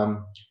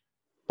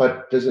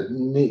 But do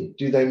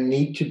they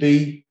need to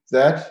be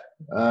that?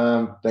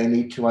 They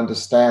need to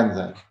understand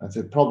that.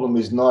 The problem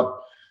is not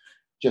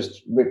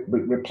just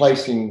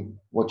replacing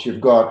what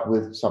you've got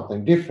with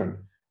something different.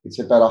 It's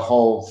about a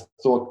whole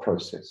thought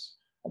process,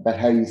 about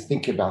how you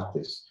think about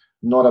this,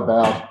 not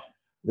about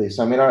this.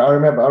 I mean, I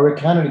remember I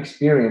recount an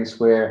experience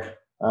where,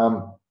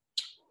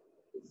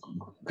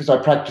 because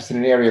I practiced in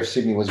an area of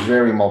Sydney, was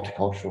very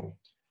multicultural.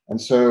 And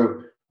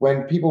so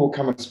when people would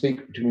come and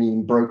speak to me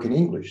in broken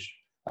English,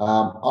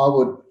 I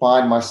would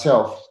find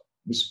myself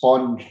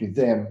responding to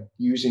them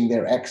using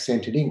their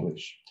accented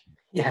English.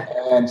 Yeah.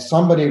 And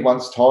somebody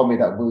once told me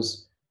that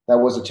was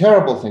a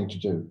terrible thing to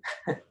do.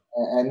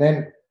 And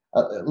then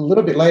a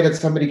little bit later,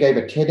 somebody gave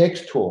a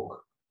TEDx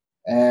talk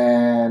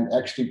and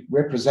actually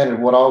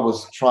represented what I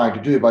was trying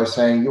to do by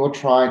saying, you're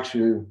trying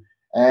to,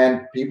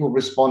 and people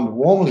respond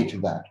warmly to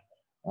that.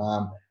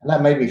 And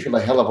that made me feel a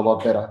hell of a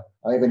lot better.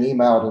 I even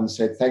emailed and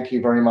said, thank you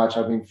very much.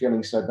 I've been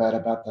feeling so bad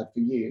about that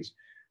for years.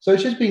 So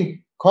it's just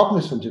being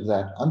cognizant of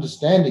that,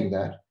 understanding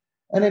that.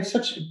 And it's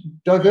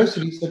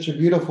diversity is such a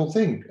beautiful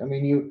thing. I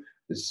mean,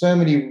 there's so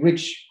many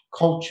rich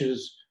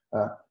cultures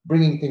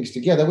bringing things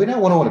together. We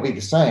don't want to be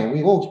the same.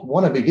 We all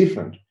want to be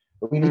different,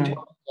 but we need to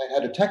understand how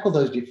to tackle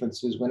those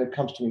differences when it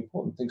comes to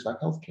important things like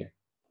healthcare.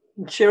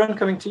 Shiron,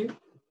 coming to you.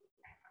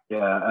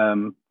 Yeah,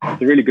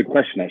 it's a really good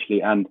question,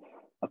 actually. And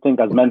I think,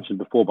 as mentioned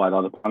before by the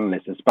other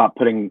panelists, it's about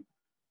putting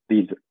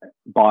these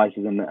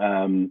biases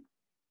and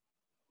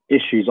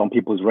issues on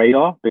people's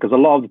radar, because a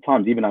lot of the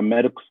times, even at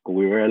medical school,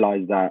 we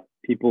realize that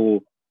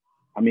people,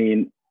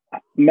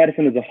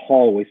 medicine as a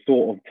whole is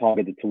sort of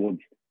targeted towards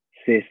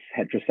cis,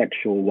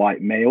 heterosexual,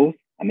 white males,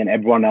 and then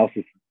everyone else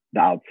is the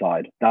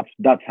outside. That's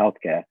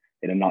healthcare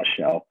in a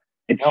nutshell.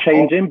 It's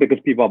changing because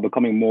people are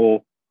becoming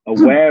more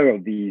aware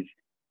of these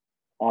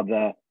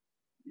other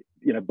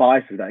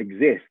biases that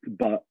exist.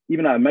 But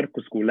even at a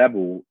medical school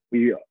level,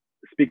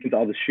 speaking to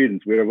other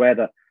students, we're aware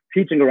that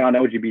teaching around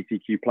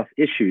LGBTQ plus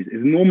issues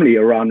is normally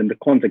around in the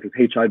context of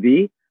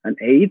HIV and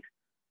AIDS.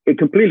 It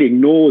completely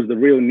ignores the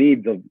real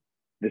needs of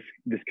this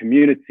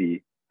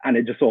community, and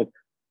it just sort of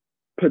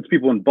puts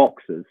people in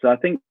boxes. So I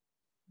think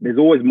there's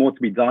always more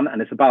to be done,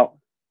 and it's about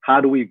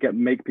how do we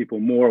make people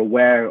more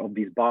aware of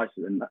these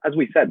biases. And as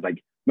we said,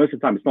 most of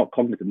the time it's not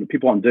cognitive.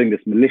 People aren't doing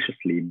this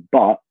maliciously,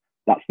 but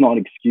that's not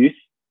an excuse.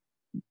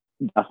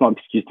 That's not an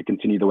excuse to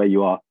continue the way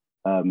you are.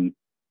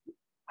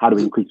 How do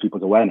we increase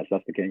people's awareness?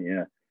 That's the thing,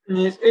 yeah.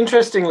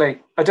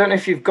 Interestingly, I don't know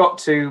if you've got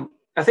to,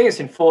 I think it's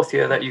in fourth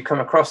year that you come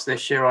across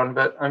this, Shiron,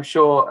 but I'm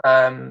sure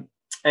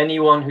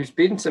anyone who's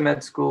been to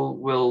med school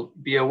will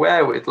be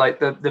aware with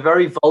the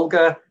very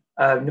vulgar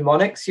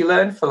mnemonics you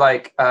learn for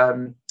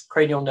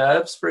cranial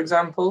nerves, for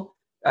example.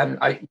 And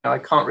I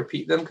can't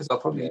repeat them because I'll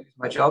probably lose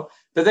my job.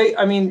 But they're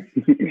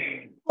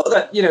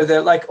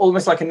like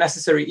almost like a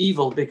necessary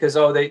evil because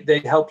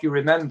they help you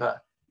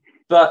remember.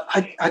 But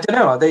I don't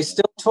know, are they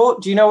still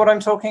taught? Do you know what I'm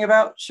talking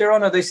about,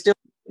 Shiron? Are they still?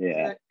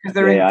 Yeah, because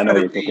they're I know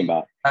what you're talking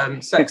about.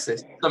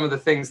 Sexist. Some of the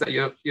things that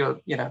you're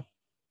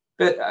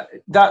but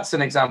that's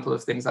an example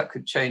of things that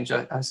could change,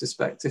 I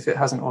suspect, if it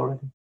hasn't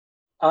already.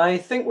 I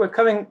think we're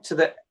coming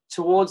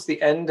towards the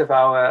end of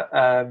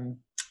our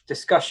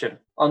discussion,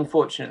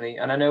 unfortunately,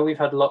 and I know we've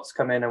had lots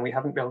come in and we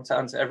haven't been able to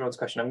answer everyone's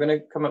question. I'm going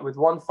to come up with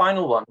one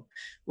final one,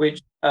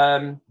 which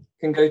can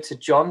go to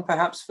John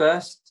perhaps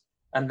first,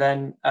 and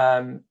then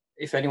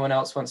if anyone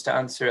else wants to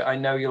answer it, I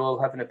know you'll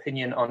all have an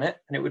opinion on it,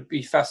 and it would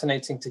be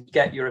fascinating to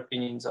get your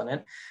opinions on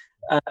it.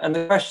 And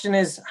the question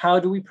is,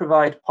 how do we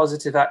provide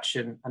positive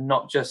action and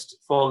not just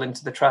fall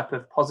into the trap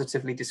of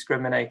positively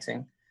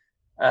discriminating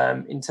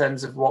in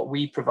terms of what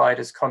we provide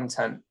as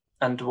content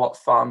and what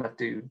pharma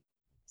do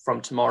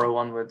from tomorrow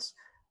onwards?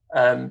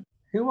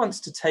 Who wants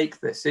to take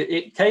this?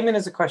 It came in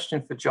as a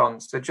question for John.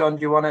 So John,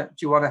 do you want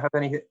to have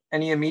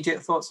any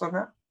immediate thoughts on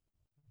that?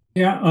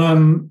 Yeah,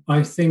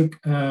 I think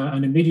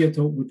an immediate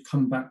thought would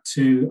come back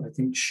to, I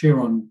think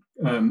Shiron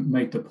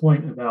made the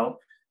point about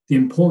the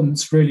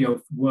importance really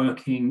of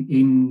working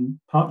in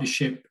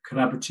partnership,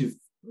 collaborative,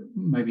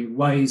 maybe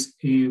ways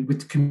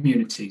with the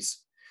communities.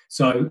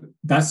 So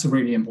that's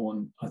really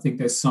important. I think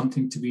there's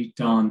something to be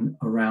done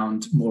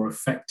around more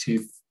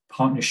effective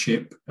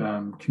partnership,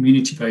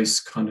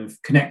 community-based kind of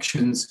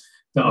connections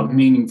that are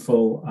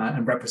meaningful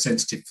and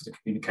representative for the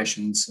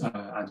communications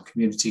and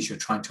communities you're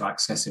trying to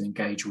access and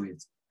engage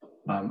with.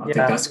 I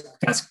think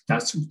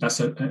that's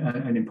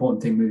an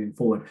important thing moving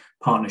forward.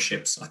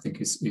 Partnerships, I think,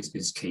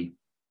 is key.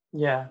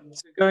 Yeah.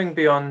 So going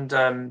beyond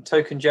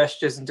token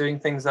gestures and doing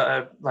things that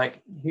are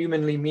like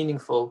humanly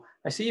meaningful.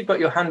 I see you've got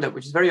your hand up,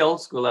 which is very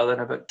old school,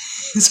 Eleanor, but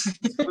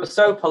you're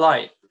so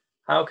polite.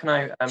 How can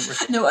I?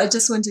 No, I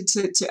just wanted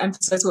to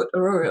emphasize what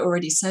Aurora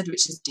already said,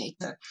 which is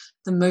data.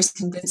 The most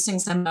convincing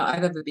seminar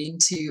I've ever been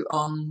to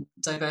on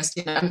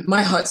diversity. And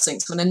my heart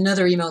sinks when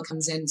another email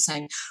comes in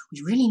saying,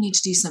 we really need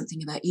to do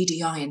something about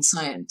EDI in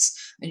science.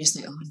 And you just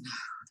think, oh no,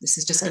 this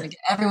is just going to get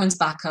everyone's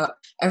back up.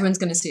 Everyone's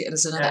going to see it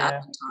as another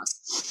admin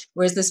task.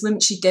 Whereas this woman,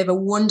 she gave a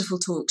wonderful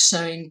talk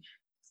showing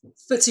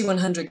FTSE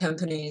 100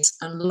 companies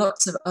and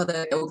lots of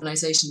other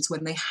organizations,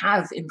 when they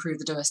have improved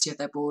the diversity of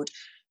their board,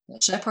 their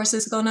share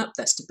prices have gone up,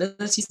 their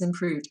stability has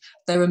improved.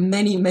 There are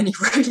many, many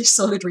really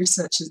solid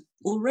researchers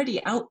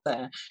already out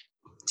there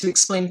to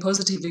explain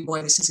positively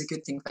why this is a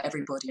good thing for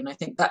everybody. And I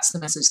think that's the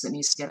message that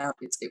needs to get out.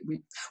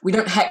 We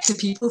don't hector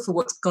people for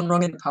what's gone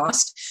wrong in the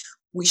past.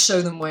 We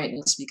show them why it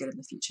needs to be good in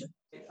the future.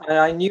 And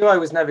I knew I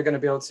was never going to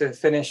be able to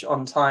finish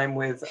on time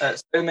with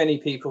so many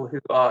people who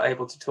are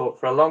able to talk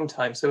for a long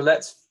time. So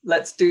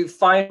let's do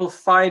final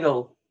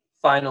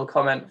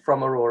comment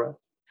from Aurora.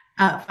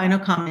 Final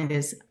comment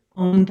is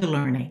own the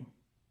learning.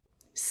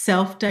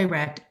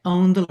 Self-direct,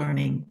 own the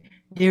learning.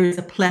 There is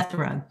a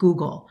plethora,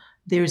 Google.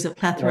 There's a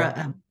plethora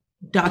of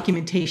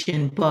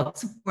documentation,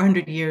 books,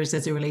 400 years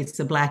as it relates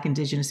to Black,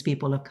 Indigenous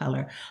people of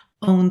color.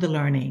 Own the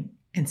learning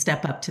and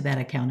step up to that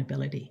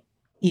accountability.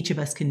 Each of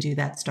us can do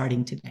that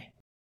starting today.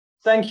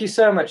 Thank you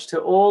so much to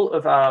all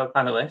of our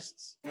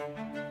panelists.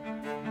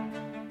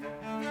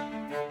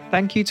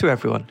 Thank you to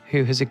everyone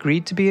who has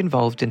agreed to be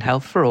involved in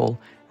Health for All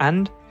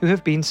and who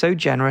have been so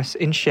generous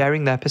in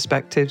sharing their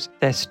perspectives,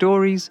 their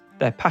stories,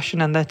 their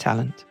passion and their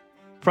talent.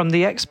 From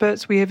the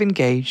experts we have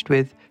engaged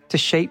with to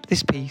shape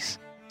this piece,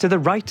 to the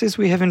writers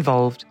we have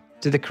involved,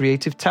 to the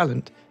creative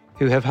talent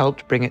who have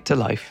helped bring it to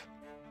life.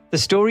 The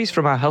stories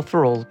from our Health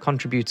for All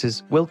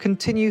contributors will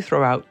continue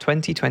throughout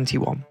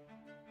 2021.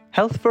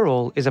 Health for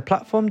All is a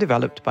platform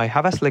developed by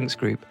Havas Links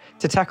Group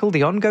to tackle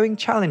the ongoing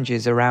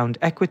challenges around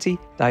equity,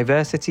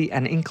 diversity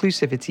and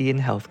inclusivity in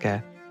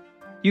healthcare.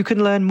 You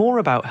can learn more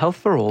about Health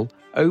for All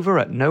over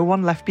at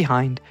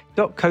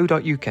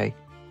nooneleftbehind.co.uk.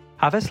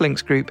 Havas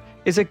Links Group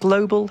is a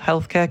global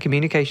healthcare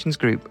communications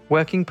group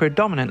working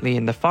predominantly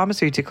in the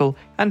pharmaceutical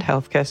and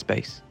healthcare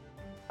space.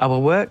 Our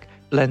work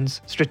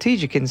blends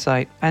strategic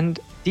insight and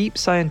deep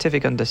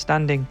scientific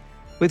understanding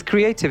with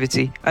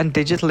creativity and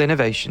digital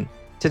innovation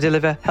to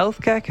deliver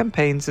healthcare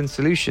campaigns and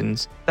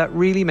solutions that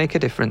really make a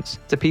difference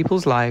to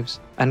people's lives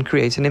and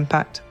create an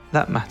impact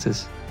that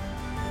matters.